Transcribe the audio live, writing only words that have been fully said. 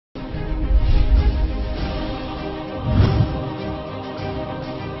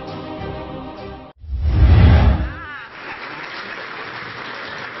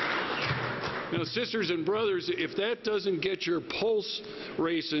Now, sisters and brothers, if that doesn't get your pulse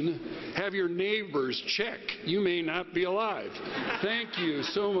racing, have your neighbors check. You may not be alive. Thank you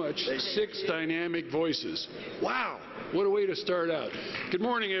so much. 6 dynamic voices. Wow, what a way to start out. Good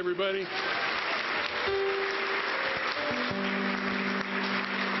morning, everybody.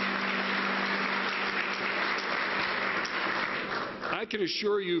 I can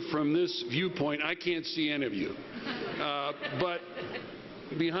assure you from this viewpoint, I can't see any of you. But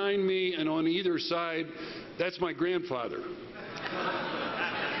behind me and on either side, that's my grandfather.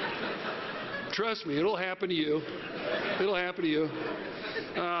 Trust me, it'll happen to you. It'll happen to you.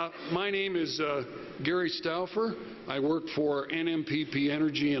 My name is Gary Stauffer. I work for NMPP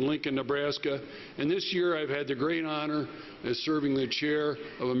Energy in Lincoln, Nebraska, and this year I've had the great honor of serving the chair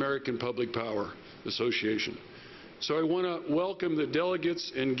of American Public Power Association. So I want to welcome the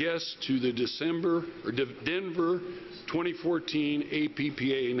delegates and guests to the Denver 2014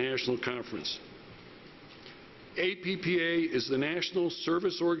 APPA National Conference. APPA is the national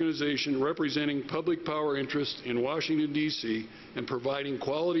service organization representing public power interests in Washington, D.C. and providing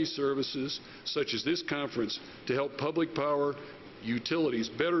quality services such as this conference to help public power utilities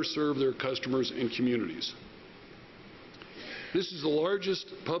better serve their customers and communities. This is the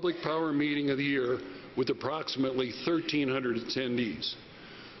largest public power meeting of the year with approximately 1,300 attendees.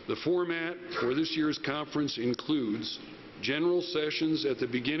 The format for this year's conference includes general sessions at the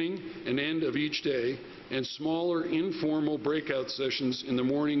beginning and end of each day and smaller informal breakout sessions in the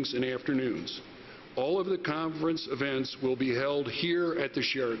mornings and afternoons. All of the conference events will be held here at the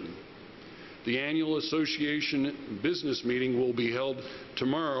Sheraton. The annual association business meeting will be held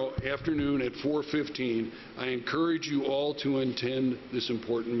tomorrow afternoon at 4:15. I encourage you all to attend this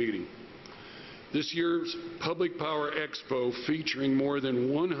important meeting. This year's Public Power Expo, featuring more than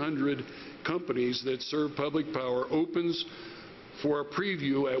 100 companies that serve public power, opens for a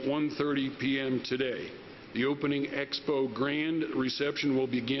preview at 1:30 p.m. today. The opening expo grand reception will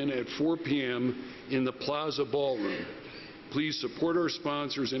begin at 4 p.m. in the Plaza Ballroom. Please support our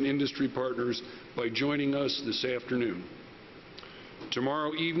sponsors and industry partners by joining us this afternoon.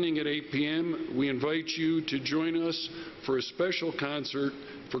 Tomorrow evening at 8 p.m., we invite you to join us for a special concert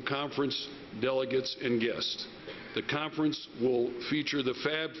for conference delegates and guests. The conference will feature the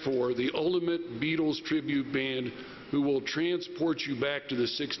Fab Four, the ultimate Beatles tribute band, who will transport you back to the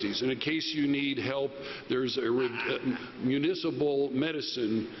 60s. And in case you need help, there's a municipal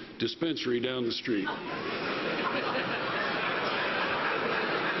medicine dispensary down the street.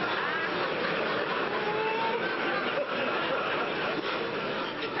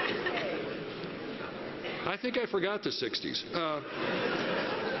 I think I forgot the 60s.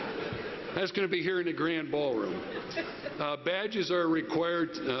 That's going to be here in the Grand Ballroom. Badges are required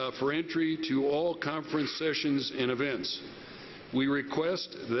for entry to all conference sessions and events. We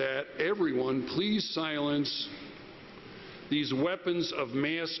request that everyone please silence these weapons of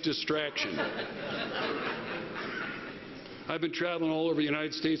mass distraction. I've been traveling all over the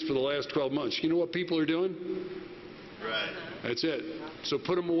United States for the last 12 months. You know what people are doing? Right. That's it. So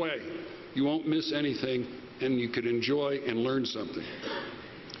put them away. You won't miss anything, and you could enjoy and learn something.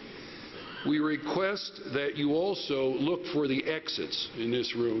 We request that you also look for the exits in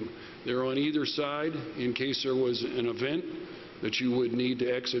this room. They're on either side in case there was an event that you would need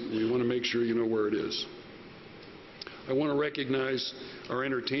to exit. We want to make sure you know where it is. I want to recognize our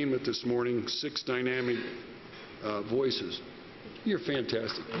entertainment this morning, 6 dynamic voices. You're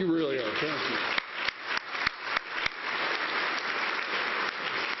fantastic. You really are. Thank you.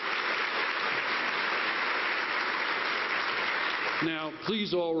 Now,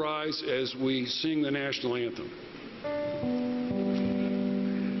 please all rise as we sing the national anthem.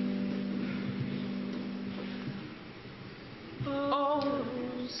 Oh,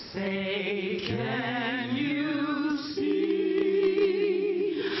 say can you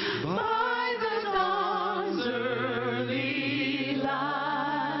see by the dawn's early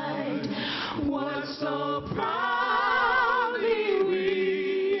light what so proudly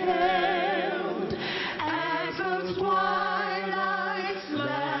we hailed as the twilight's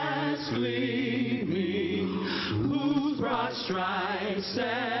last gleaming, whose broad stripes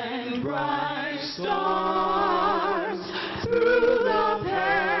and bright stars through the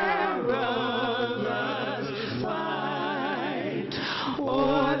perilous fight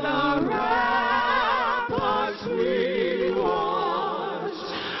o'er the ramparts we watched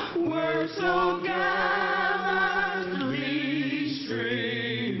were so gallantly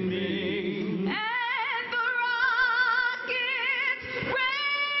streaming, and the rockets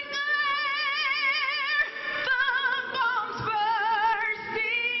rained glare, the bombs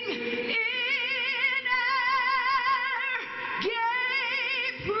bursting in air.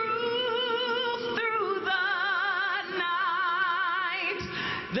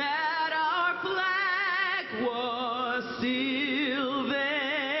 that our flag was still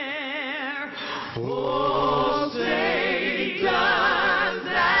there. Oh, say does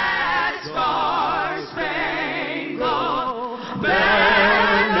that star-spangled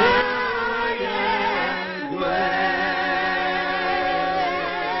banner yet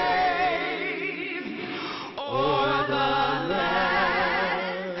wave o'er the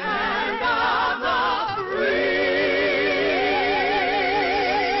land of the free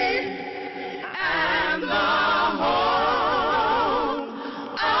and the home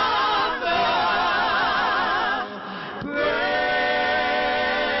of the brave,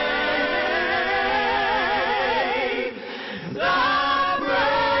 the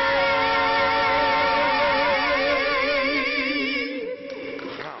brave.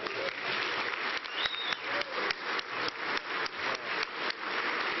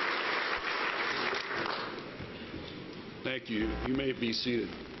 Thank you. You may be seated.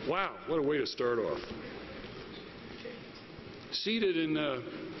 Wow, what a way to start off. Seated in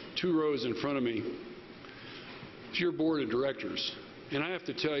 2 rows in front of me is your board of directors. And I have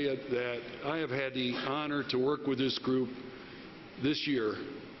to tell you that I have had the honor to work with this group this year,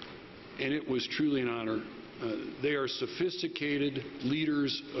 and it was truly an honor. They are sophisticated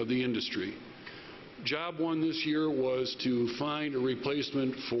leaders of the industry. Job one this year was to find a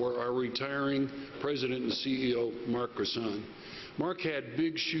replacement for our retiring President and CEO, Mark Grasson. Mark had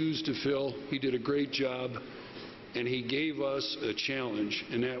big shoes to fill. He did a great job, and he gave us a challenge,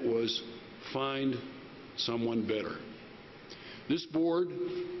 and that was find someone better. This board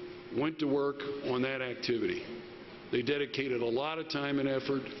went to work on that activity. They dedicated a lot of time and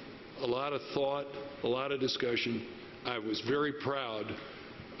effort, a lot of thought, a lot of discussion. I was very proud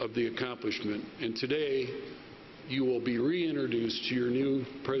of the accomplishment, and today you will be reintroduced to your new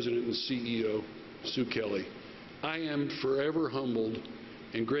President and CEO, Sue Kelly. I am forever humbled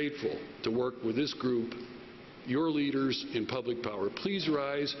and grateful to work with this group, your leaders in public power. Please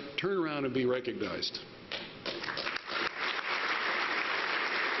rise, turn around, and be recognized.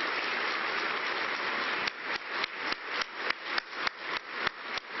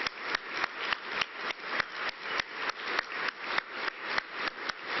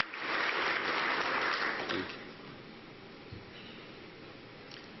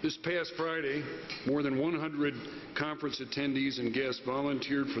 This past Friday, more than 100 conference attendees and guests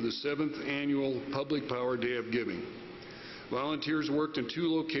volunteered for the 7th Annual Public Power Day of Giving. Volunteers worked in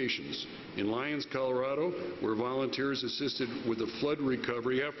 2 locations, in Lyons, Colorado, where volunteers assisted with the flood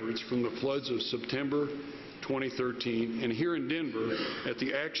recovery efforts from the floods of September 2013, and here in Denver at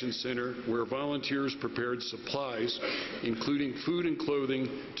the Action Center, where volunteers prepared supplies, including food and clothing,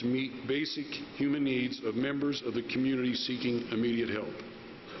 to meet basic human needs of members of the community seeking immediate help.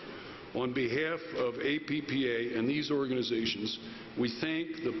 On behalf of APPA and these organizations, we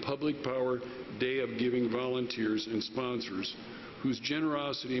thank the Public Power Day of Giving volunteers and sponsors whose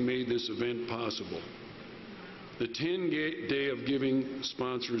generosity made this event possible. The 10 Day of Giving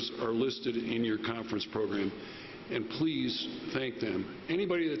sponsors are listed in your conference program, and please thank them.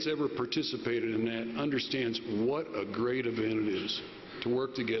 Anybody that's ever participated in that understands what a great event it is to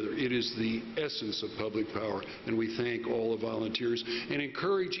work together. It is the essence of public power, and we thank all the volunteers and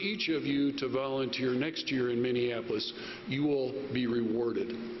encourage each of you to volunteer next year in Minneapolis. You will be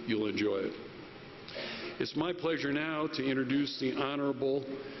rewarded. You'll enjoy it. It's my pleasure now to introduce the Honorable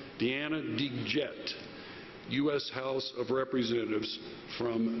Deanna DeJet, U.S. House of Representatives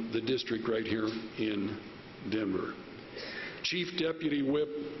from the district right here in Denver. Chief Deputy Whip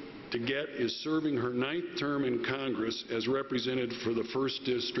DeGette is serving her 9th term in Congress as representative for the 1st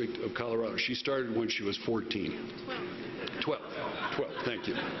District of Colorado. She started when she was 14. 12. Thank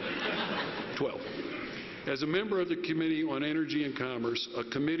you. 12. As a member of the Committee on Energy and Commerce, a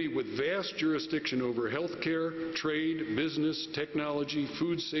committee with vast jurisdiction over health care, trade, business, technology,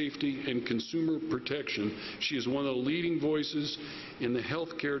 food safety, and consumer protection, she is one of the leading voices in the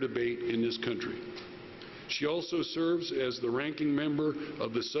health care debate in this country. She also serves as the ranking member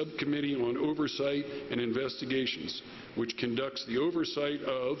of the Subcommittee on Oversight and Investigations, which conducts the oversight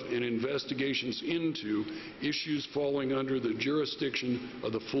of and investigations into issues falling under the jurisdiction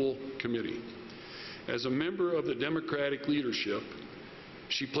of the full committee. As a member of the Democratic leadership,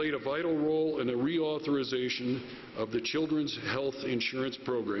 she played a vital role in the reauthorization of the Children's Health Insurance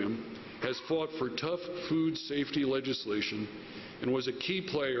Program, has fought for tough food safety legislation, and was a key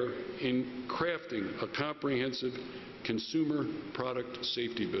player in crafting a comprehensive consumer product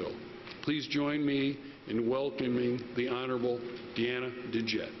safety bill. Please join me in welcoming the Honorable Deanna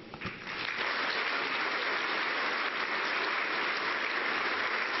DeJet.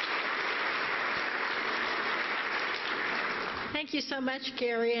 Thank you you so much,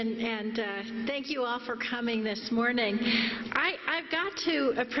 Gary, and thank you all for coming this morning. I've got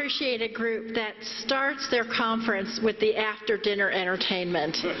to appreciate a group that starts their conference with the after-dinner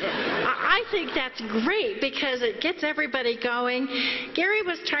entertainment. I think that's great because it gets everybody going. Gary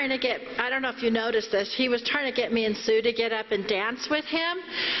was trying to get, I don't know if you noticed this, he was trying to get me and Sue to get up and dance with him,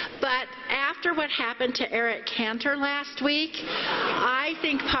 but after what happened to Eric Cantor last week, I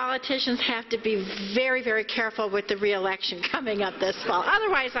think politicians have to be very, very careful with the re-election coming up this fall.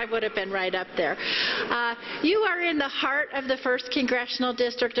 Otherwise, I would have been right up there. You are in the heart of the 1st Congressional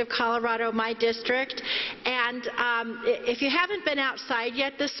District of Colorado, my district, and if you haven't been outside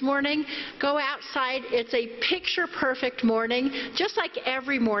yet this morning, go outside. It's a picture-perfect morning, just like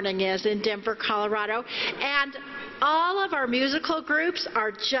every morning is in Denver, Colorado, and all of our musical groups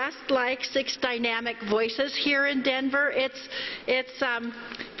are just like 6 Dynamic Voices here in Denver. It's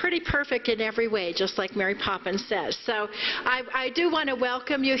pretty perfect in every way, just like Mary Poppins says. So I do want to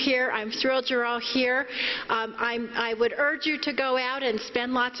welcome you here. I'm thrilled you're all here. I would urge you to go out and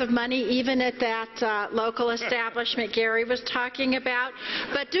spend lots of money, even at that local establishment Gary was talking about.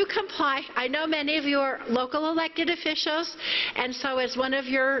 But do comply. I know many of you are local elected officials, and so as one of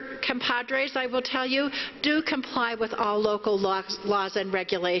your compadres, I will tell you, do comply with all local laws and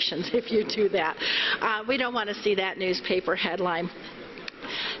regulations if you do that. We don't want to see that newspaper headline.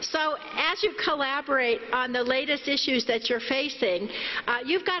 So as you collaborate on the latest issues that you're facing,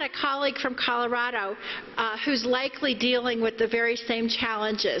 you've got a colleague from Colorado who's likely dealing with the very same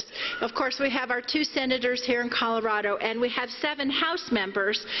challenges. Of course, we have our 2 senators here in Colorado, and we have 7 House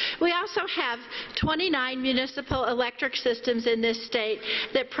members. We also have 29 municipal electric systems in this state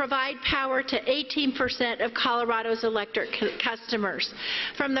that provide power to 18% of Colorado's electric customers.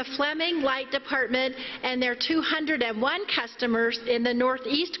 From the Fleming Light Department and their 201 customers in the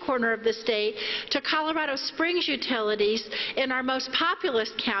northeast corner of the state to Colorado Springs Utilities in our most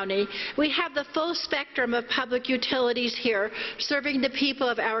populous county, we have the full spectrum of public utilities here serving the people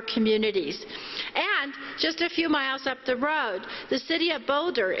of our communities. And just a few miles up the road, the city of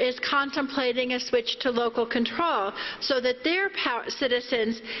Boulder is contemplating a switch to local control so that their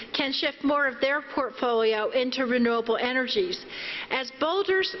citizens can shift more of their portfolio into renewable energies. As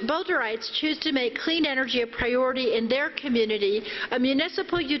Boulderites choose to make clean energy a priority in their community, a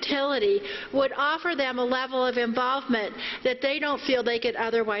municipal utility would offer them a level of involvement that they don't feel they could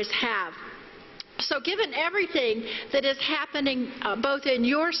otherwise have. So given everything that is happening both in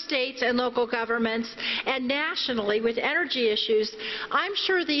your states and local governments and nationally with energy issues, I'm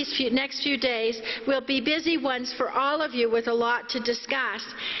sure these next few days will be busy ones for all of you with a lot to discuss.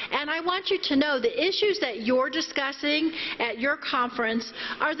 And I want you to know the issues that you're discussing at your conference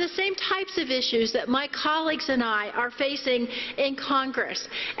are the same types of issues that my colleagues and I are facing in Congress.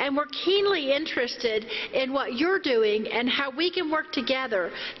 And we're keenly interested in what you're doing and how we can work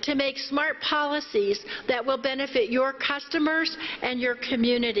together to make smart policies that will benefit your customers and your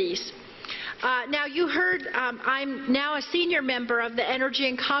communities. Now, you heard I'm now a senior member of the Energy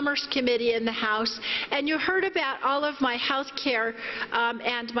and Commerce Committee in the House, and you heard about all of my health care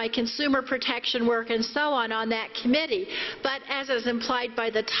and my consumer protection work and so on that committee. But as is implied by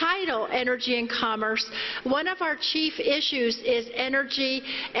the title, Energy and Commerce, one of our chief issues is energy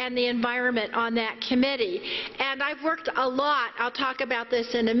and the environment on that committee. And I've worked a lot, I'll talk about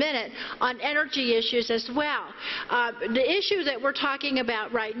this in a minute, on energy issues as well. The issue that we're talking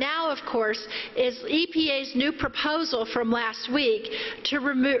about right now, of course, is EPA's new proposal from last week to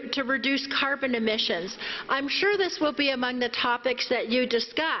reduce carbon emissions. I'm sure this will be among the topics that you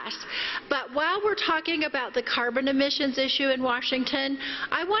discuss. But while we're talking about the carbon emissions issue in Washington,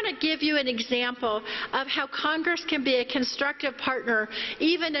 I want to give you an example of how Congress can be a constructive partner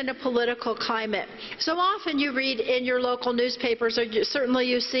even in a political climate. So often you read in your local newspapers, or certainly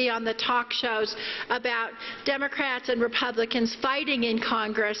you see on the talk shows, about Democrats and Republicans fighting in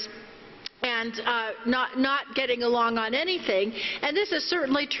Congress and not getting along on anything. And this is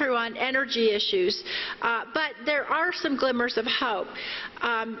certainly true on energy issues. But there are some glimmers of hope.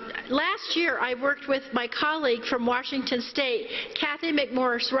 Last year, I worked with my colleague from Washington State, Cathy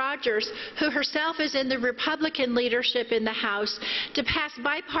McMorris Rodgers, who herself is in the Republican leadership in the House, to pass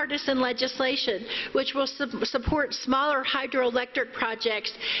bipartisan legislation which will support smaller hydroelectric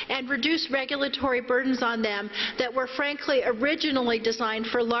projects and reduce regulatory burdens on them that were frankly originally designed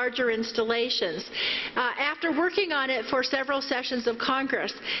for larger installations installations. After working on it for several sessions of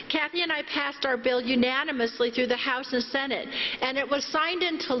Congress, Kathy and I passed our bill unanimously through the House and Senate, and it was signed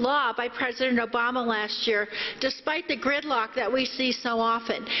into law by President Obama last year, despite the gridlock that we see so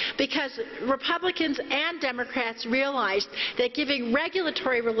often, because Republicans and Democrats realized that giving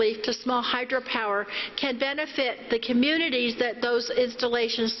regulatory relief to small hydropower can benefit the communities that those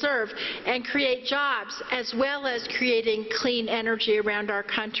installations serve and create jobs, as well as creating clean energy around our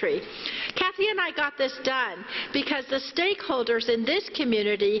country. Kathy and I got this done because the stakeholders in this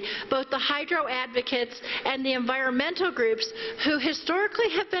community, both the hydro advocates and the environmental groups who historically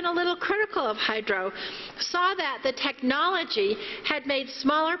have been a little critical of hydro, saw that the technology had made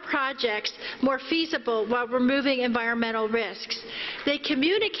smaller projects more feasible while removing environmental risks. They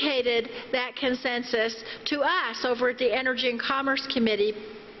communicated that consensus to us over at the Energy and Commerce Committee,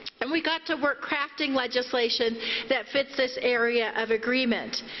 and we got to work crafting legislation that fits this area of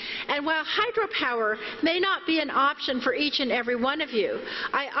agreement. And while hydropower may not be an option for each and every one of you,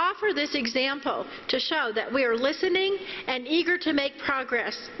 I offer this example to show that we are listening and eager to make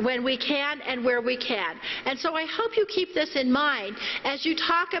progress when we can and where we can. And so I hope you keep this in mind as you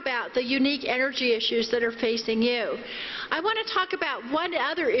talk about the unique energy issues that are facing you. I want to talk about one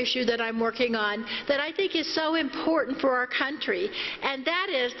other issue that I'm working on that I think is so important for our country, and that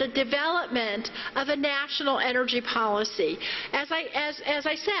is the development of a national energy policy. As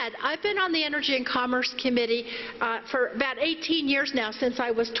I said, I've been on the Energy and Commerce Committee for about 18 years now, since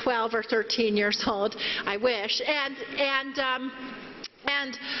I was 12 or 13 years old, I wish.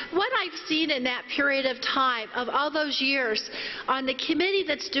 And what I've seen in that period of time, of all those years on the committee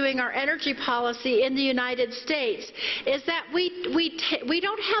that's doing our energy policy in the United States, is that we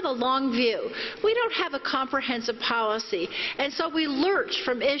don't have a long view. We don't have a comprehensive policy. And so we lurch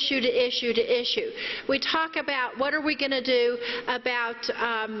from issue to issue to issue. We talk about what are we going to do about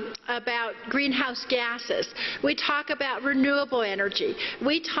greenhouse gases. We talk about renewable energy.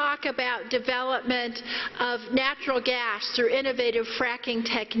 We talk about development of natural gas through innovative fracking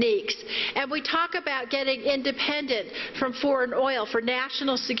techniques. And we talk about getting independent from foreign oil for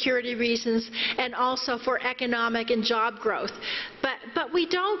national security reasons and also for economic and job growth. But we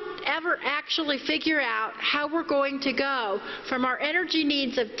don't ever actually figure out how we're going to go from our energy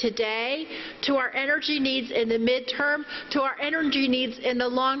needs of today to our energy needs in the midterm to our energy needs in the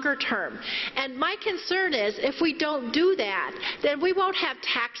longer term. And my concern is if we don't do that, then we won't have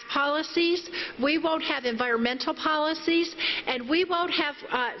tax policies, we won't have environmental policies, and we won't have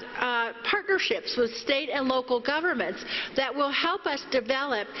partnerships with state and local governments that will help us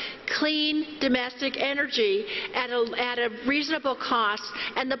develop clean domestic energy at a reasonable cost,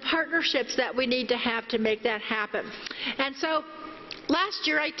 and the partnerships that we need to have to make that happen. And so last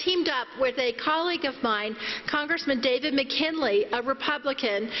year, I teamed up with a colleague of mine, Congressman David McKinley, a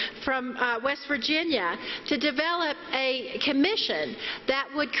Republican from West Virginia, to develop a commission that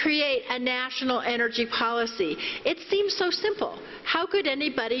would create a national energy policy. It seems so simple. How could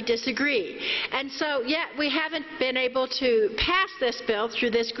anybody disagree? And so, yet we haven't been able to pass this bill through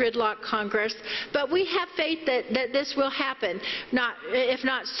this gridlock Congress, but we have faith that this will happen, if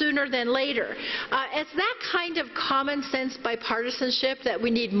not sooner than later. It's that kind of common sense bipartisanship that we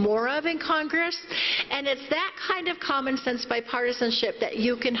need more of in Congress, and it's that kind of common sense bipartisanship that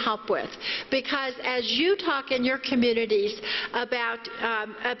you can help with, because as you talk in your communities about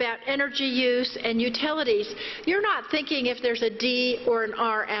energy use and utilities, you're not thinking if there's a D or an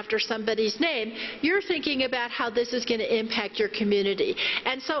R after somebody's name. You're thinking about how this is going to impact your community.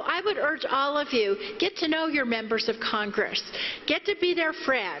 And so I would urge all of you, get to know your members of Congress, get to be their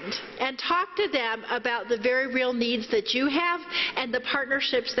friend, and talk to them about the very real needs that you have and the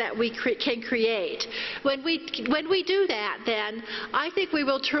partnerships that we can create. When we do that, then I think we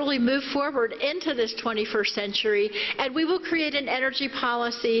will truly move forward into this 21st century, and we will create an energy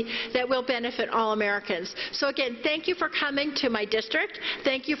policy that will benefit all Americans. So again, thank you for coming to my district.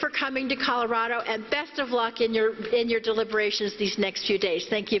 Thank you for coming to Colorado, and best of luck in your deliberations these next few days.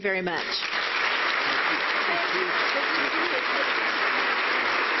 Thank you very much.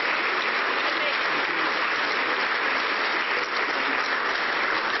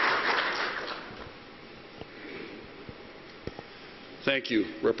 Thank you,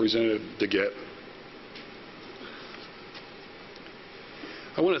 Representative DeGette.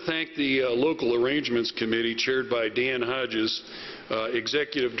 I want to thank the Local Arrangements Committee, chaired by Dan Hodges,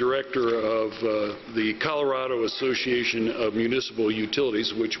 Executive Director of the Colorado Association of Municipal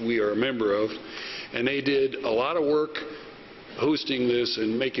Utilities, which we are a member of. And they did a lot of work hosting this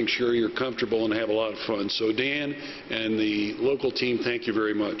and making sure you're comfortable and have a lot of fun. So Dan and the local team, thank you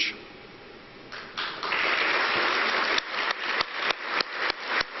very much.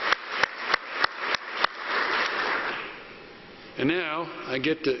 And now I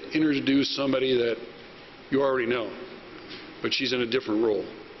get to introduce somebody that you already know, but she's in a different role.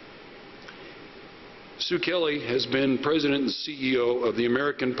 Sue Kelly has been president and CEO of the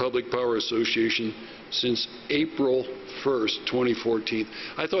American Public Power Association since April 1st, 2014.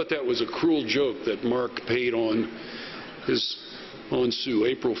 I thought that was a cruel joke that Mark paid on Sue,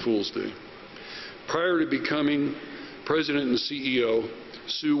 April Fool's Day. Prior to becoming president and CEO,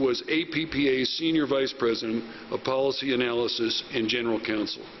 Sue was APPA's Senior Vice President of Policy Analysis and General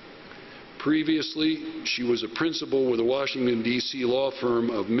Counsel. Previously, she was a principal with the Washington, D.C. law firm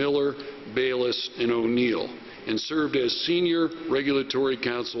of Miller, Bayless, and O'Neill, and served as Senior Regulatory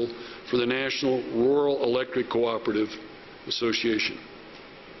Counsel for the National Rural Electric Cooperative Association.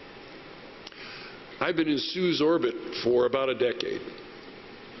 I've been in Sue's orbit for about a decade,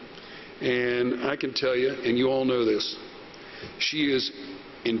 and I can tell you, and you all know this, she is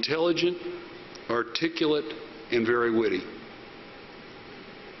intelligent, articulate, and very witty.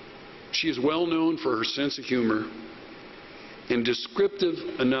 She is well known for her sense of humor and descriptive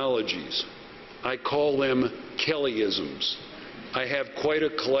analogies. I call them Kellyisms. I have quite a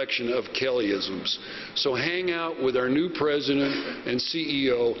collection of Kellyisms. So hang out with our new president and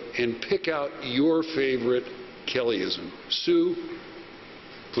CEO and pick out your favorite Kellyism. Sue,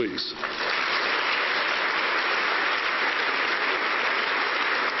 please.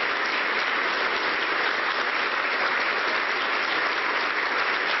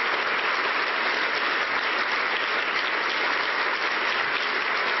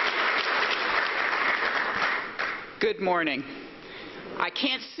 Good morning. I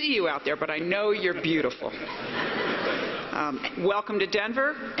can't see you out there, but I know you're beautiful. Welcome to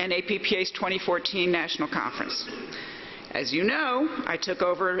Denver and APPA's 2014 National Conference. As you know, I took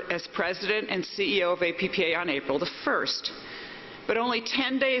over as president and CEO of APPA on April the 1st. But only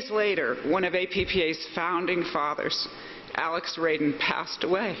 10 days later, one of APPA's founding fathers, Alex Raden, passed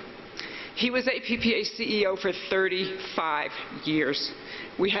away. He was APPA's CEO for 35 years.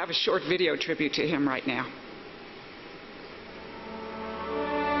 We have a short video tribute to him right now.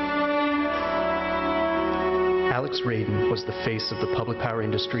 Alex Raden was the face of the public power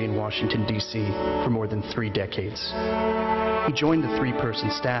industry in Washington, D.C. for more than 3 decades. He joined the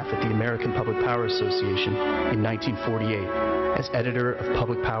 3-person staff at the American Public Power Association in 1948 as editor of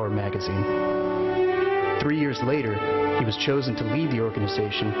Public Power magazine. 3 years later, he was chosen to lead the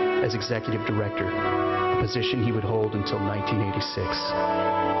organization as executive director, a position he would hold until 1986.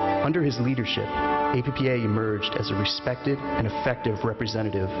 Under his leadership, APPA emerged as a respected and effective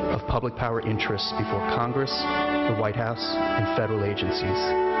representative of public power interests before Congress, the White House, and federal agencies.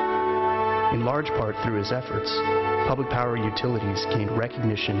 In large part through his efforts, public power utilities gained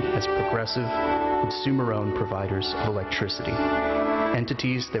recognition as progressive, consumer-owned providers of electricity,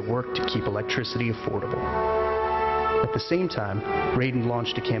 entities that work to keep electricity affordable. At the same time, Raden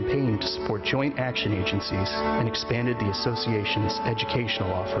launched a campaign to support joint action agencies and expanded the association's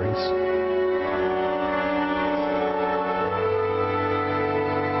educational offerings.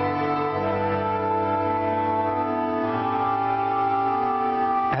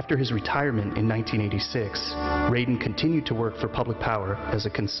 After his retirement in 1986, Raden continued to work for Public Power as a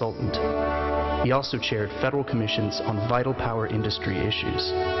consultant. He also chaired federal commissions on vital power industry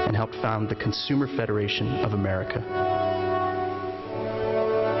issues and helped found the Consumer Federation of America.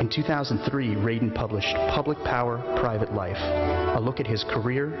 In 2003, Raden published Public Power, Private Life, a look at his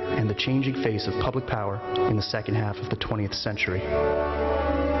career and the changing face of public power in the second half of the 20th century.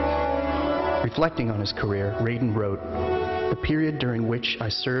 Reflecting on his career, Raden wrote, "The period during which I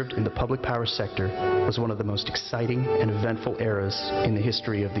served in the public power sector was one of the most exciting and eventful eras in the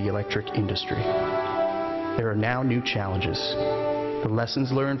history of the electric industry. There are now new challenges. The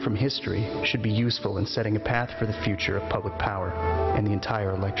lessons learned from history should be useful in setting a path for the future of public power and the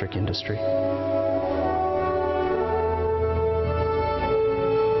entire electric industry."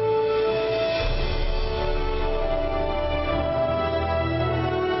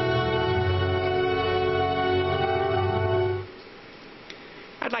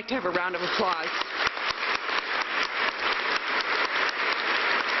 I'd like to have a round of applause.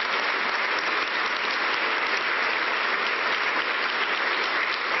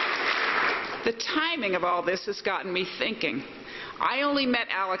 The timing of all this has gotten me thinking. I only met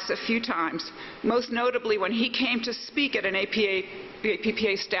Alex a few times, most notably when he came to speak at an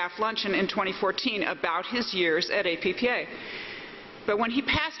APPA staff luncheon in 2014 about his years at APPA. But when he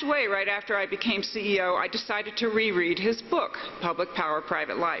passed away right after I became CEO, I decided to reread his book, Public Power,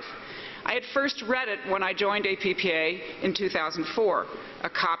 Private Life. I had first read it when I joined APPA in 2004. A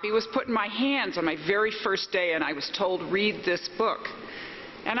copy was put in my hands on my very first day, and I was told, "Read this book."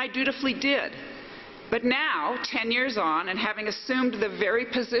 And I dutifully did. But now, 10 years on, and having assumed the very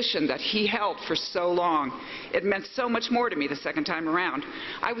position that he held for so long, it meant so much more to me the second time around.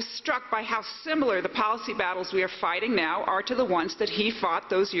 I was struck by how similar the policy battles we are fighting now are to the ones that he fought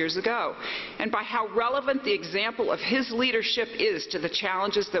those years ago, and by how relevant the example of his leadership is to the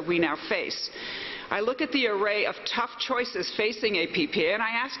challenges that we now face. I look at the array of tough choices facing APPA and I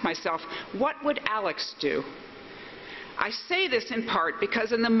ask myself, what would Alex do? I say this in part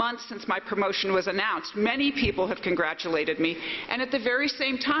because in the months since my promotion was announced, many people have congratulated me and at the very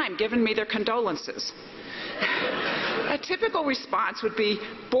same time given me their condolences. A typical response would be,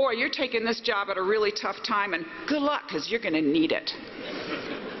 boy, you're taking this job at a really tough time and good luck because you're going to need it.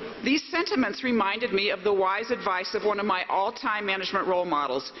 These sentiments reminded me of the wise advice of one of my all-time management role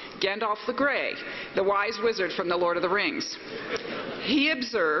models, Gandalf the Grey, the wise wizard from The Lord of the Rings. He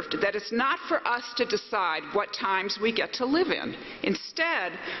observed that it's not for us to decide what times we get to live in.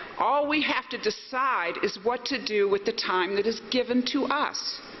 Instead, all we have to decide is what to do with the time that is given to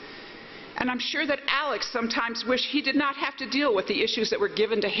us. And I'm sure that Alex sometimes wished he did not have to deal with the issues that were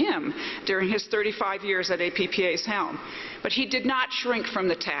given to him during his 35 years at APPA's helm. But he did not shrink from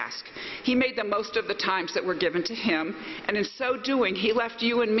the task. He made the most of the times that were given to him, and in so doing, he left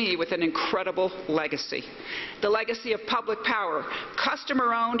you and me with an incredible legacy. The legacy of public power,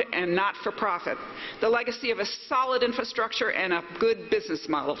 customer-owned and not-for-profit. The legacy of a solid infrastructure and a good business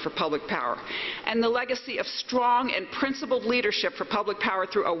model for public power. And the legacy of strong and principled leadership for public power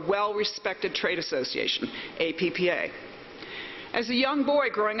through a well-respected trade association, APPA. As a young boy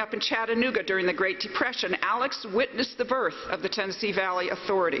growing up in Chattanooga during the Great Depression, Alex witnessed the birth of the Tennessee Valley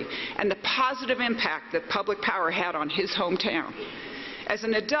Authority and the positive impact that public power had on his hometown. As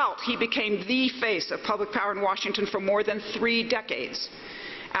an adult, he became the face of public power in Washington for more than 3 decades.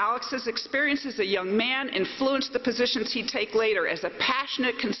 Alex's experience as a young man influenced the positions he'd take later as a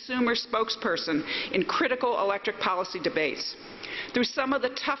passionate consumer spokesperson in critical electric policy debates. Through some of the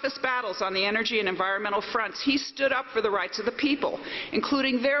toughest battles on the energy and environmental fronts, he stood up for the rights of the people,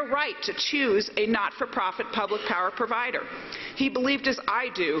 including their right to choose a not-for-profit public power provider. He believed, as I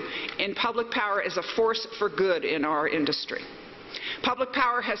do, in public power as a force for good in our industry. Public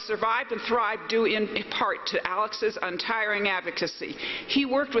power has survived and thrived due in part to Alex's untiring advocacy. He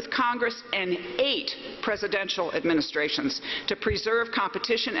worked with Congress and 8 presidential administrations to preserve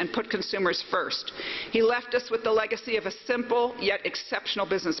competition and put consumers first. He left us with the legacy of a simple yet exceptional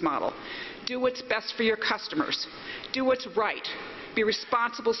business model. Do what's best for your customers. Do what's right. Be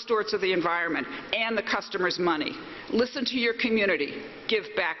responsible stewards of the environment and the customer's money. Listen to your community. Give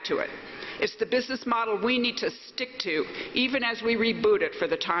back to it. It's the business model we need to stick to, even as we reboot it for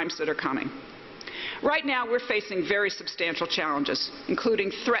the times that are coming. Right now, we're facing very substantial challenges, including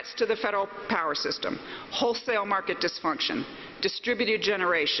threats to the federal power system, wholesale market dysfunction, distributed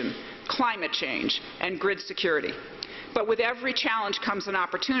generation, climate change, and grid security. But with every challenge comes an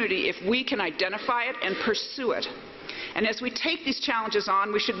opportunity if we can identify it and pursue it. And as we take these challenges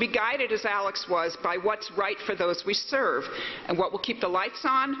on, we should be guided, as Alex was, by what's right for those we serve and what will keep the lights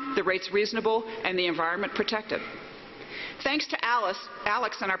on, the rates reasonable, and the environment protected. Thanks to Alex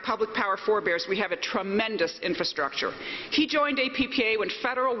and our public power forebears, we have a tremendous infrastructure. He joined APPA when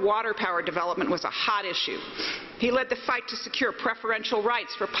federal water power development was a hot issue. He led the fight to secure preferential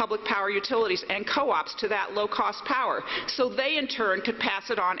rights for public power utilities and co-ops to that low-cost power, so they in turn could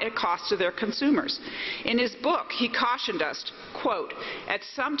pass it on at cost to their consumers. In his book, he cautioned us, quote, "At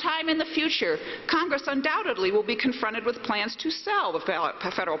some time in the future, Congress undoubtedly will be confronted with plans to sell the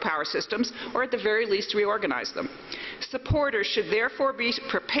federal power systems, or at the very least reorganize them. Supporters should therefore be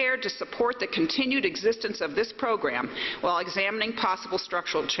prepared to support the continued existence of this program while examining possible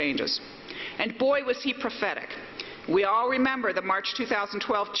structural changes." And boy, was he prophetic. We all remember the March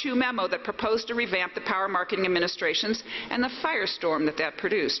 2012 Chu memo that proposed to revamp the power marketing administrations and the firestorm that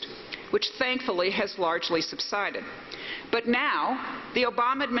produced, which thankfully has largely subsided. But now, the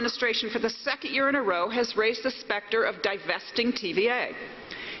Obama administration for the second year in a row has raised the specter of divesting TVA.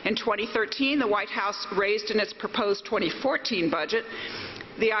 In 2013, the White House raised in its proposed 2014 budget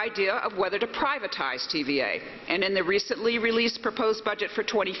the idea of whether to privatize TVA. And in the recently released proposed budget for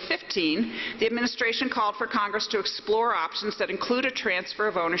 2015, the administration called for Congress to explore options that include a transfer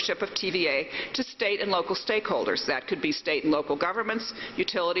of ownership of TVA to state and local stakeholders. That could be state and local governments,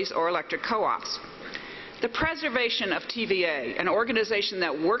 utilities, or electric co-ops. The preservation of TVA, an organization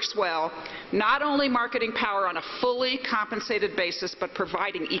that works well, not only marketing power on a fully compensated basis, but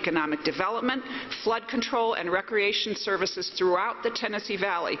providing economic development, flood control, and recreation services throughout the Tennessee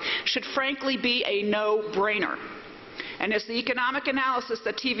Valley, should frankly be a no-brainer. And as the economic analysis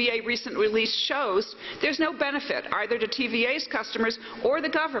that TVA recently released shows, there's no benefit either to TVA's customers or the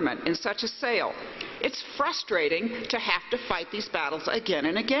government in such a sale. It's frustrating to have to fight these battles again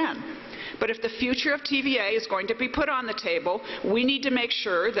and again. But if the future of TVA is going to be put on the table, we need to make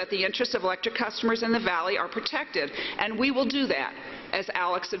sure that the interests of electric customers in the Valley are protected, and we will do that, as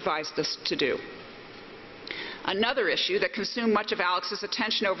Alex advised us to do. Another issue that consumed much of Alex's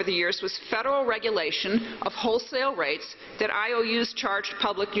attention over the years was federal regulation of wholesale rates that IOUs charged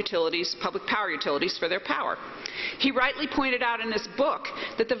public power utilities for their power. He rightly pointed out in his book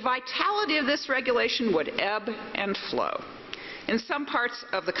that the vitality of this regulation would ebb and flow. In some parts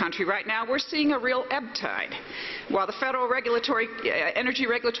of the country right now, we're seeing a real ebb tide, while the Federal Energy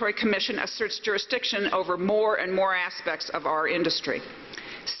Regulatory Commission asserts jurisdiction over more and more aspects of our industry.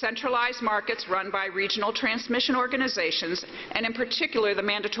 Centralized markets run by regional transmission organizations, and in particular the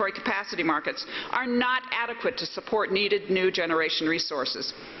mandatory capacity markets, are not adequate to support needed new generation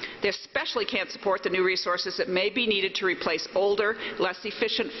resources. They especially can't support the new resources that may be needed to replace older, less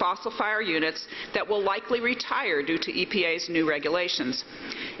efficient fossil fire units that will likely retire due to EPA's new regulations.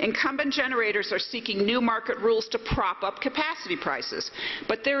 Incumbent generators are seeking new market rules to prop up capacity prices,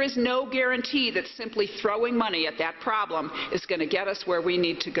 but there is no guarantee that simply throwing money at that problem is going to get us where we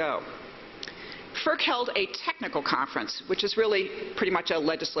need to go. FERC held a technical conference, which is really pretty much a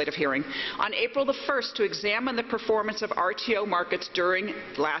legislative hearing, on April the 1st to examine the performance of RTO markets during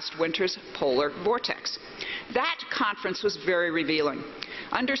last winter's polar vortex. That conference was very revealing.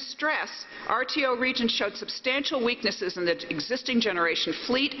 Under stress, RTO regions showed substantial weaknesses in the existing generation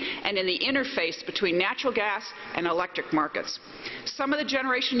fleet and in the interface between natural gas and electric markets. Some of the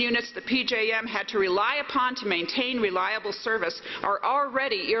generation units the PJM had to rely upon to maintain reliable service are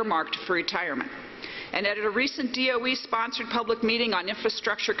already earmarked for retirement. And at a recent DOE-sponsored public meeting on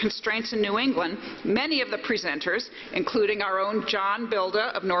infrastructure constraints in New England, many of the presenters, including our own John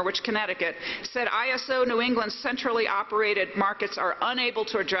Bilda of Norwich, Connecticut, said ISO New England's centrally operated markets are unable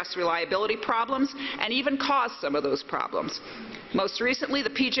to address reliability problems and even cause some of those problems. Most recently, the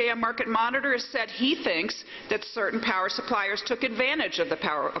PJM Market Monitor has said he thinks that certain power suppliers took advantage of the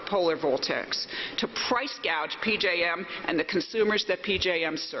polar vortex to price gouge PJM and the consumers that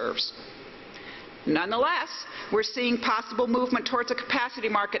PJM serves. Nonetheless, we're seeing possible movement towards a capacity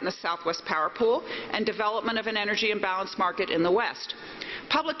market in the Southwest Power Pool and development of an energy imbalance market in the West.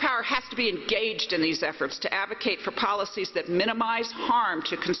 Public power has to be engaged in these efforts to advocate for policies that minimize harm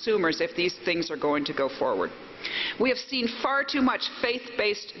to consumers if these things are going to go forward. We have seen far too much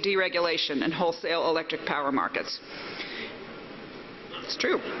faith-based deregulation in wholesale electric power markets. It's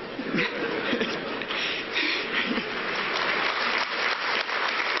true.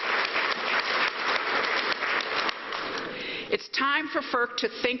 It's time for FERC to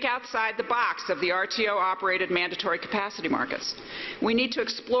think outside the box of the RTO-operated mandatory capacity markets. We need to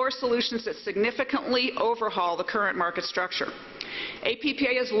explore solutions that significantly overhaul the current market structure.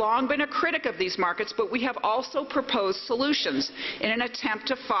 APPA has long been a critic of these markets, but we have also proposed solutions in an attempt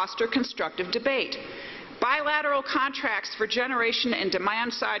to foster constructive debate. Bilateral contracts for generation and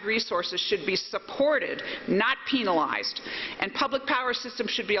demand-side resources should be supported, not penalized. And public power systems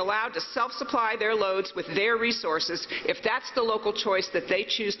should be allowed to self-supply their loads with their resources if that's the local choice that they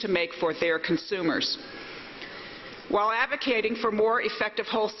choose to make for their consumers. While advocating for more effective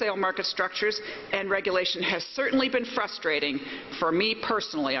wholesale market structures and regulation has certainly been frustrating for me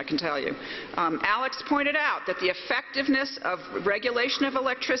personally, I can tell you, Alex pointed out that the effectiveness of regulation of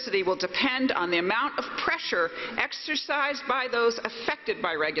electricity will depend on the amount of pressure exercised by those affected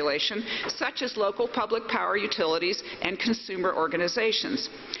by regulation, such as local public power utilities and consumer organizations.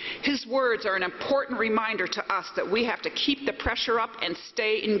 His words are an important reminder to us that we have to keep the pressure up and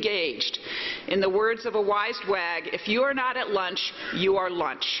stay engaged. In the words of a wise wag, if you are not at lunch, you are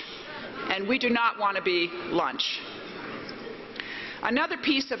lunch. And we do not want to be lunch. Another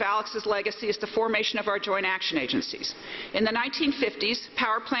piece of Alex's legacy is the formation of our joint action agencies. In the 1950s,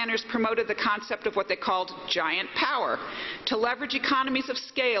 power planners promoted the concept of what they called giant power to leverage economies of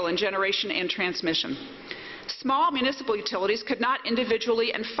scale in generation and transmission. Small municipal utilities could not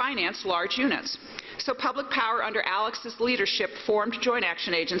individually and finance large units. So public power under Alex's leadership formed joint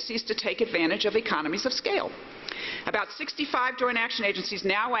action agencies to take advantage of economies of scale. About 65 joint action agencies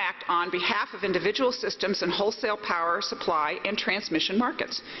now act on behalf of individual systems and wholesale power supply and transmission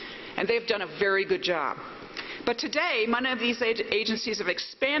markets. And they've done a very good job. But today, many of these agencies have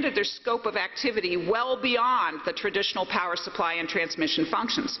expanded their scope of activity well beyond the traditional power supply and transmission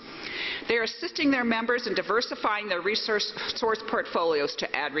functions. They are assisting their members in diversifying their resource portfolios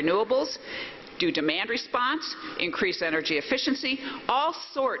to add renewables, do demand response, increase energy efficiency, all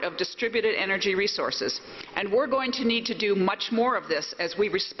sort of distributed energy resources. And we're going to need to do much more of this as we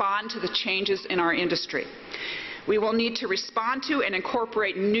respond to the changes in our industry. We will need to respond to and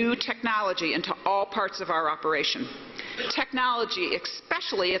incorporate new technology into all parts of our operation. Technology,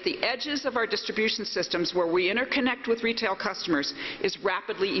 especially at the edges of our distribution systems where we interconnect with retail customers, is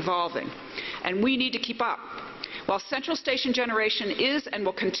rapidly evolving, and we need to keep up. While central station generation is and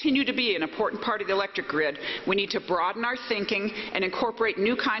will continue to be an important part of the electric grid, we need to broaden our thinking and incorporate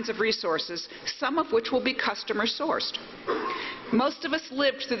new kinds of resources, some of which will be customer-sourced. Most of us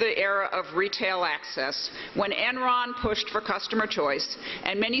lived through the era of retail access, when Enron pushed for customer choice,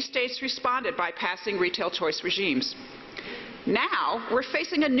 and many states responded by passing retail choice regimes. Now, we're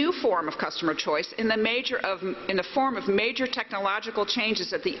facing a new form of customer choice in the form of major technological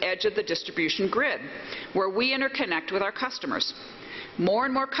changes at the edge of the distribution grid, where we interconnect with our customers. More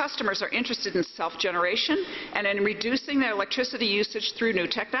and more customers are interested in self-generation and in reducing their electricity usage through new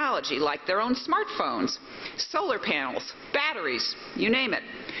technology, like their own smartphones, solar panels, batteries, you name it.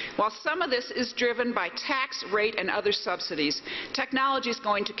 While some of this is driven by tax, rate, and other subsidies, technology is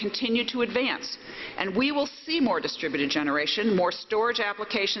going to continue to advance, and we will see more distributed generation, more storage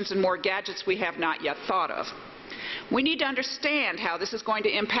applications, and more gadgets we have not yet thought of. We need to understand how this is going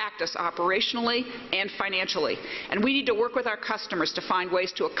to impact us operationally and financially, and we need to work with our customers to find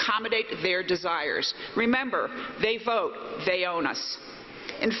ways to accommodate their desires. Remember, they vote, they own us.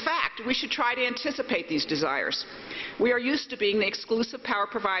 In fact, we should try to anticipate these desires. We are used to being the exclusive power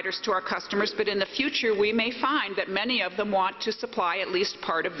providers to our customers, but in the future we may find that many of them want to supply at least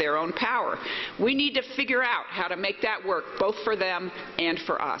part of their own power. We need to figure out how to make that work both for them and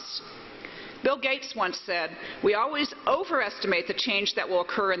for us. Bill Gates once said, "We always overestimate the change that will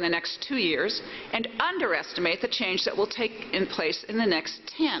occur in the next 2 years and underestimate the change that will take place in the next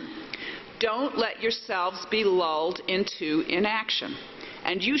 10. Don't let yourselves be lulled into inaction."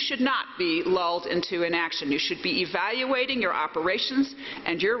 And you should not be lulled into inaction. You should be evaluating your operations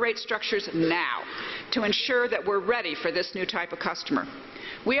and your rate structures now to ensure that we're ready for this new type of customer.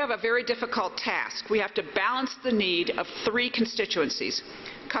 We have a very difficult task. We have to balance the need of 3 constituencies: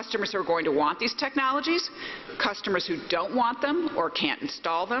 customers who are going to want these technologies, customers who don't want them or can't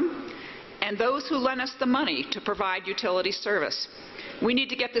install them, and those who lend us the money to provide utility service. We need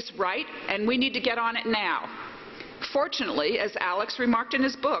to get this right, and we need to get on it now. Fortunately, as Alex remarked in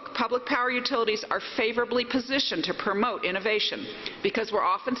his book, public power utilities are favorably positioned to promote innovation because we're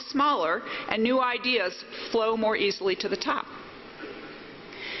often smaller and new ideas flow more easily to the top.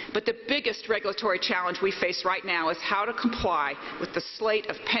 But the biggest regulatory challenge we face right now is how to comply with the slate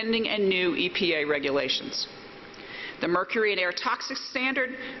of pending and new EPA regulations. The Mercury and Air Toxics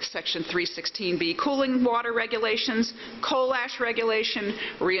Standard, Section 316B cooling water regulations, coal ash regulation,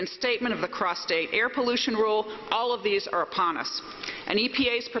 reinstatement of the cross-state air pollution rule, all of these are upon us. And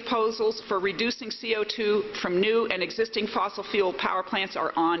EPA's proposals for reducing CO2 from new and existing fossil fuel power plants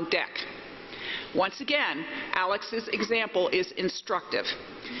are on deck. Once again, Alex's example is instructive.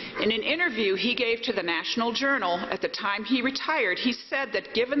 In an interview he gave to the National Journal at the time he retired, he said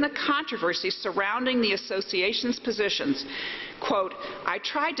that given the controversy surrounding the association's positions, quote, "I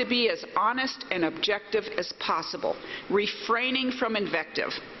tried to be as honest and objective as possible, refraining from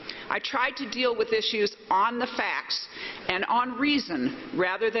invective. I tried to deal with issues on the facts and on reason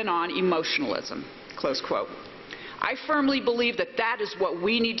rather than on emotionalism," close quote. I firmly believe that that is what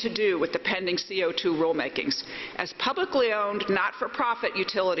we need to do with the pending CO2 rulemakings. As publicly owned, not-for-profit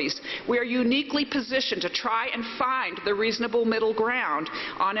utilities, we are uniquely positioned to try and find the reasonable middle ground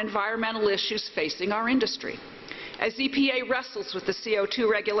on environmental issues facing our industry. As EPA wrestles with the CO2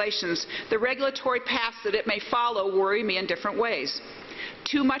 regulations, the regulatory paths that it may follow worry me in different ways.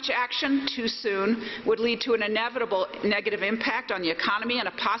 Too much action too soon would lead to an inevitable negative impact on the economy and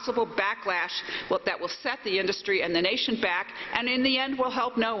a possible backlash that will set the industry and the nation back and in the end will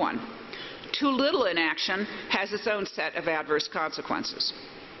help no one. Too little inaction has its own set of adverse consequences.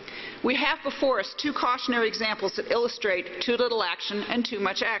 We have before us 2 cautionary examples that illustrate too little action and too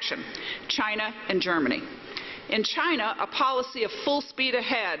much action: China and Germany. In China, a policy of full speed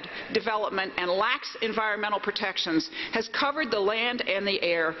ahead development and lax environmental protections has covered the land and the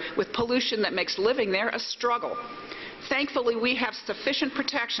air with pollution that makes living there a struggle. Thankfully, we have sufficient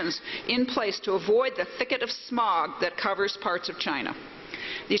protections in place to avoid the thicket of smog that covers parts of China.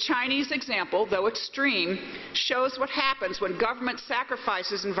 The Chinese example, though extreme, shows what happens when government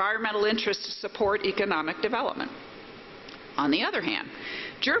sacrifices environmental interests to support economic development. On the other hand,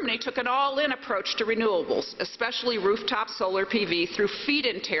 Germany took an all-in approach to renewables, especially rooftop solar PV, through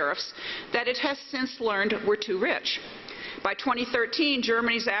feed-in tariffs that it has since learned were too rich. By 2013,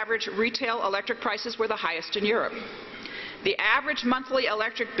 Germany's average retail electric prices were the highest in Europe. The average monthly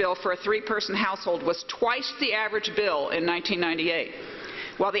electric bill for a three-person household was twice the average bill in 1998,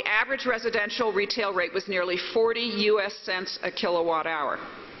 while the average residential retail rate was nearly 40 US cents a kilowatt hour.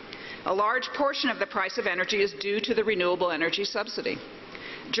 A large portion of the price of energy is due to the renewable energy subsidy.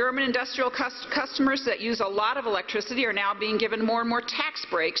 German industrial customers that use a lot of electricity are now being given more and more tax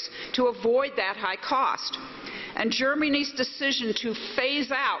breaks to avoid that high cost. And Germany's decision to phase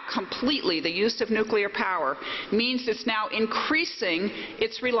out completely the use of nuclear power means it's now increasing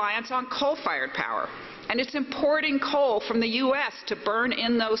its reliance on coal-fired power. And it's importing coal from the U.S. to burn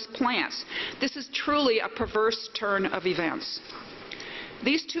in those plants. This is truly a perverse turn of events.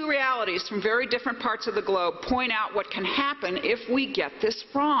 These two realities from very different parts of the globe point out what can happen if we get this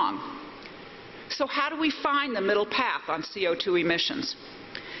wrong. So how do we find the middle path on CO2 emissions?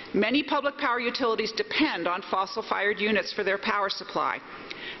 Many public power utilities depend on fossil-fired units for their power supply.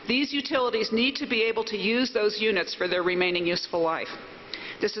 These utilities need to be able to use those units for their remaining useful life.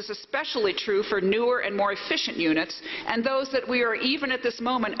 This is especially true for newer and more efficient units and those that we are even at this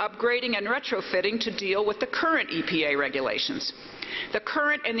moment upgrading and retrofitting to deal with the current EPA regulations. The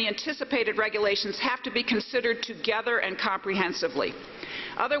current and the anticipated regulations have to be considered together and comprehensively.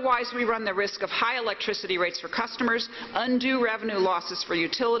 Otherwise, we run the risk of high electricity rates for customers, undue revenue losses for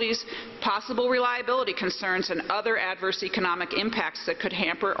utilities, possible reliability concerns, and other adverse economic impacts that could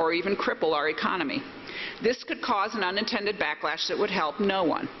hamper or even cripple our economy. This could cause an unintended backlash that would help no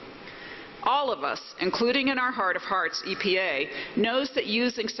one. All of us, including in our heart of hearts EPA, knows that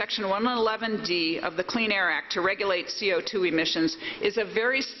using Section 111D of the Clean Air Act to regulate CO2 emissions is a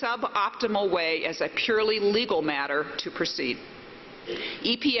very suboptimal way as a purely legal matter to proceed.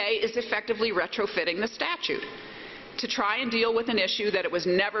 EPA is effectively retrofitting the statute to try and deal with an issue that it was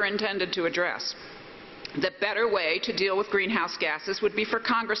never intended to address. The better way to deal with greenhouse gases would be for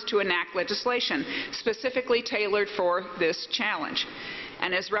Congress to enact legislation specifically tailored for this challenge.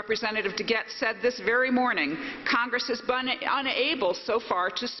 And as Representative DeGette said this very morning, Congress has been unable so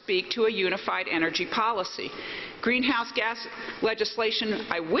far to speak to a unified energy policy. Greenhouse gas legislation,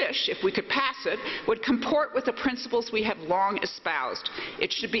 I wish, if we could pass it, would comport with the principles we have long espoused.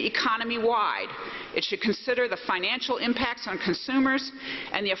 It should be economy-wide. It should consider the financial impacts on consumers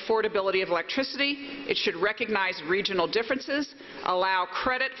and the affordability of electricity. It should recognize regional differences, allow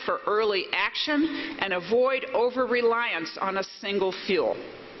credit for early action, and avoid over-reliance on a single fuel.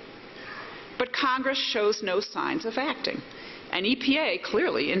 But Congress shows no signs of acting, and EPA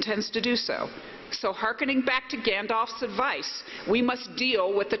clearly intends to do so. So hearkening back to Gandalf's advice, we must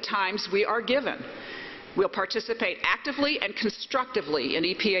deal with the times we are given. We'll participate actively and constructively in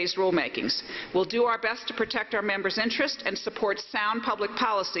EPA's rulemakings. We'll do our best to protect our members' interests and support sound public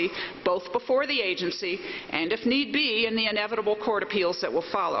policy, both before the agency and, if need be, in the inevitable court appeals that will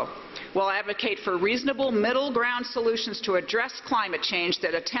follow. We'll advocate for reasonable middle ground solutions to address climate change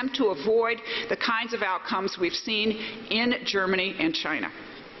that attempt to avoid the kinds of outcomes we've seen in Germany and China.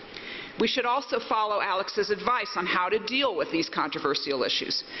 We should also follow Alex's advice on how to deal with these controversial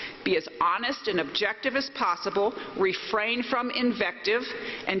issues. Be as honest and objective as possible, refrain from invective,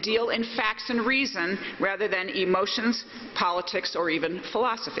 and deal in facts and reason rather than emotions, politics, or even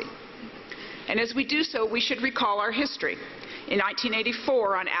philosophy. And as we do so, we should recall our history. In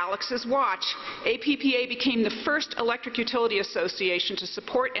 1984, on Alex's watch, APPA became the first electric utility association to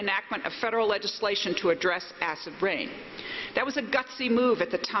support enactment of federal legislation to address acid rain. That was a gutsy move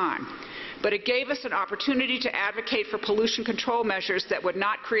at the time, but it gave us an opportunity to advocate for pollution control measures that would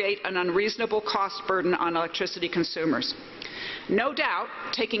not create an unreasonable cost burden on electricity consumers. No doubt,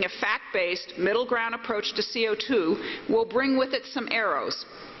 taking a fact-based, middle-ground approach to CO2 will bring with it some arrows,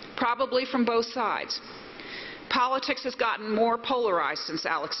 probably from both sides. Politics has gotten more polarized since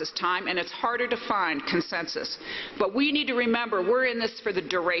Alex's time, and it's harder to find consensus. But we need to remember we're in this for the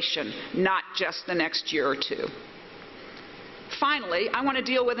duration, not just the next year or two. Finally, I want to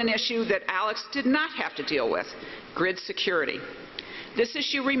deal with an issue that Alex did not have to deal with: grid security. This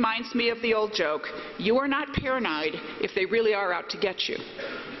issue reminds me of the old joke, you are not paranoid if they really are out to get you.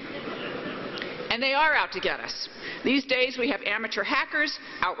 And they are out to get us. These days we have amateur hackers,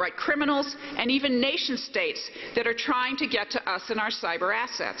 outright criminals, and even nation-states that are trying to get to us and our cyber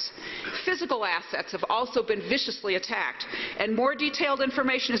assets. Physical assets have also been viciously attacked, and more detailed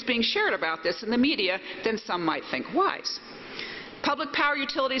information is being shared about this in the media than some might think wise. Public power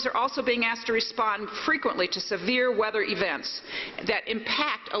utilities are also being asked to respond frequently to severe weather events that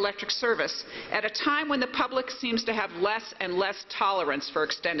impact electric service at a time when the public seems to have less and less tolerance for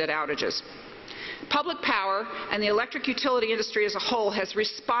extended outages. Public power and the electric utility industry as a whole has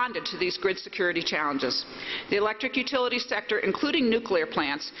responded to these grid security challenges. The electric utility sector, including nuclear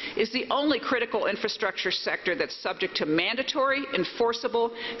plants, is the only critical infrastructure sector that's subject to mandatory,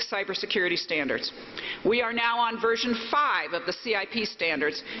 enforceable cybersecurity standards. We are now on version 5 of the CIP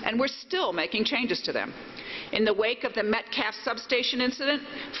standards, and we're still making changes to them. In the wake of the Metcalfe substation incident,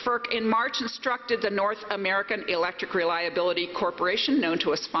 FERC in March instructed the North American Electric Reliability Corporation, known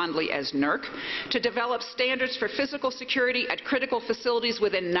to us fondly as NERC, to develop standards for physical security at critical facilities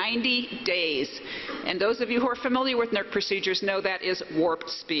within 90 days. And those of you who are familiar with NERC procedures know that is warp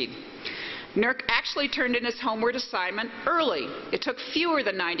speed. NERC actually turned in its homeward assignment early. It took fewer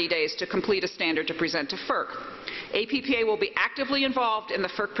than 90 days to complete a standard to present to FERC. APPA will be actively involved in the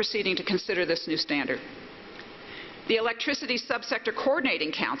FERC proceeding to consider this new standard. The Electricity Subsector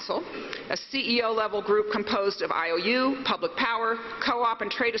Coordinating Council, a CEO-level group composed of IOU, public power, co-op,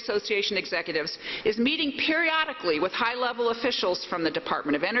 and trade association executives, is meeting periodically with high-level officials from the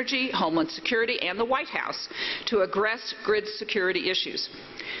Department of Energy, Homeland Security, and the White House to address grid security issues.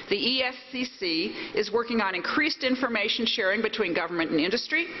 The ESCC is working on increased information sharing between government and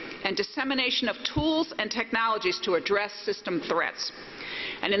industry and dissemination of tools and technologies to address system threats.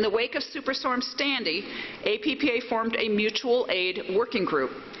 And in the wake of Superstorm Sandy, APPA formed a mutual aid working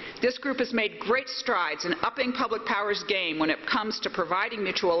group. This group has made great strides in upping public power's game when it comes to providing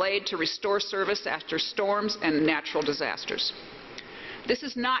mutual aid to restore service after storms and natural disasters. This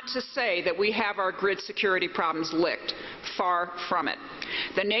is not to say that we have our grid security problems licked. Far from it.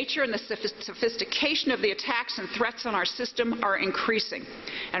 The nature and the sophistication of the attacks and threats on our system are increasing,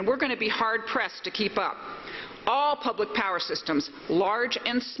 and we're going to be hard-pressed to keep up. All public power systems, large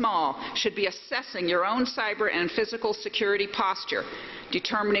and small, should be assessing your own cyber and physical security posture,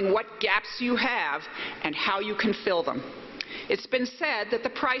 determining what gaps you have and how you can fill them. It's been said that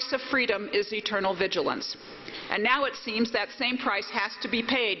the price of freedom is eternal vigilance. And now it seems that same price has to be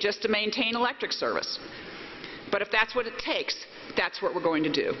paid just to maintain electric service. But if that's what it takes, that's what we're going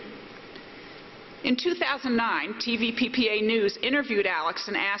to do. In 2009, TVPPA News interviewed Alex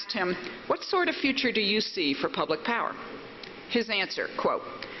and asked him, "What sort of future do you see for public power?" His answer, quote,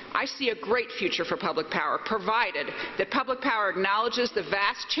 "I see a great future for public power, provided that public power acknowledges the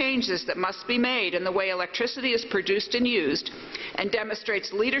vast changes that must be made in the way electricity is produced and used, and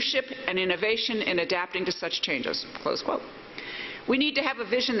demonstrates leadership and innovation in adapting to such changes." Close quote. We need to have a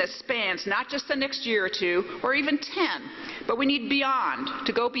vision that spans not just the next year or two or even 10, but we need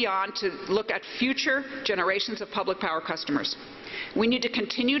to go beyond to look at future generations of public power customers. We need to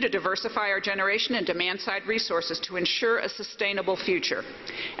continue to diversify our generation and demand-side resources to ensure a sustainable future.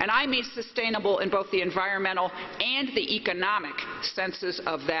 And I mean sustainable in both the environmental and the economic senses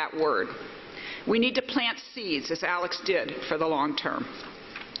of that word. We need to plant seeds, as Alex did, for the long term.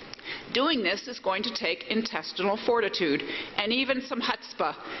 Doing this is going to take intestinal fortitude and even some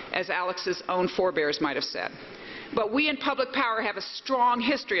chutzpah, as Alex's own forebears might have said. But we in public power have a strong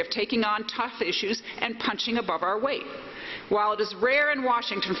history of taking on tough issues and punching above our weight. While it is rare in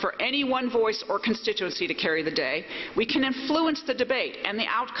Washington for any one voice or constituency to carry the day, we can influence the debate and the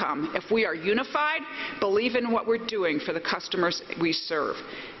outcome if we are unified, believe in what we're doing for the customers we serve.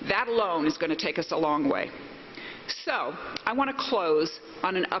 That alone is going to take us a long way. So, I want to close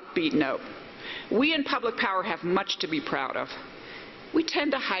on an upbeat note. We in public power have much to be proud of. We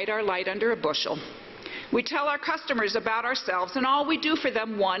tend to hide our light under a bushel. We tell our customers about ourselves and all we do for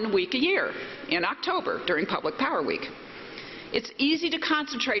them 1 week a year, in October, during Public Power Week. It's easy to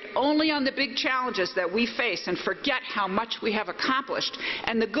concentrate only on the big challenges that we face and forget how much we have accomplished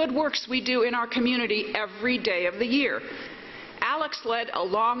and the good works we do in our community every day of the year. Alex led a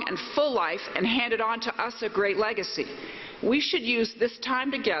long and full life and handed on to us a great legacy. We should use this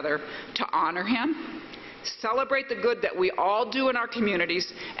time together to honor him, celebrate the good that we all do in our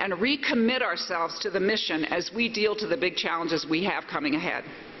communities, and recommit ourselves to the mission as we deal to the big challenges we have coming ahead.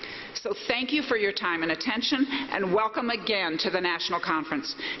 So thank you for your time and attention, and welcome again to the National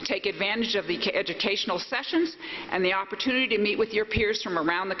Conference. Take advantage of the educational sessions and the opportunity to meet with your peers from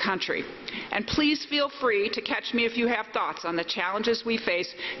around the country. And please feel free to catch me if you have thoughts on the challenges we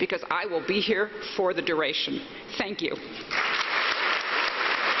face, because I will be here for the duration. Thank you.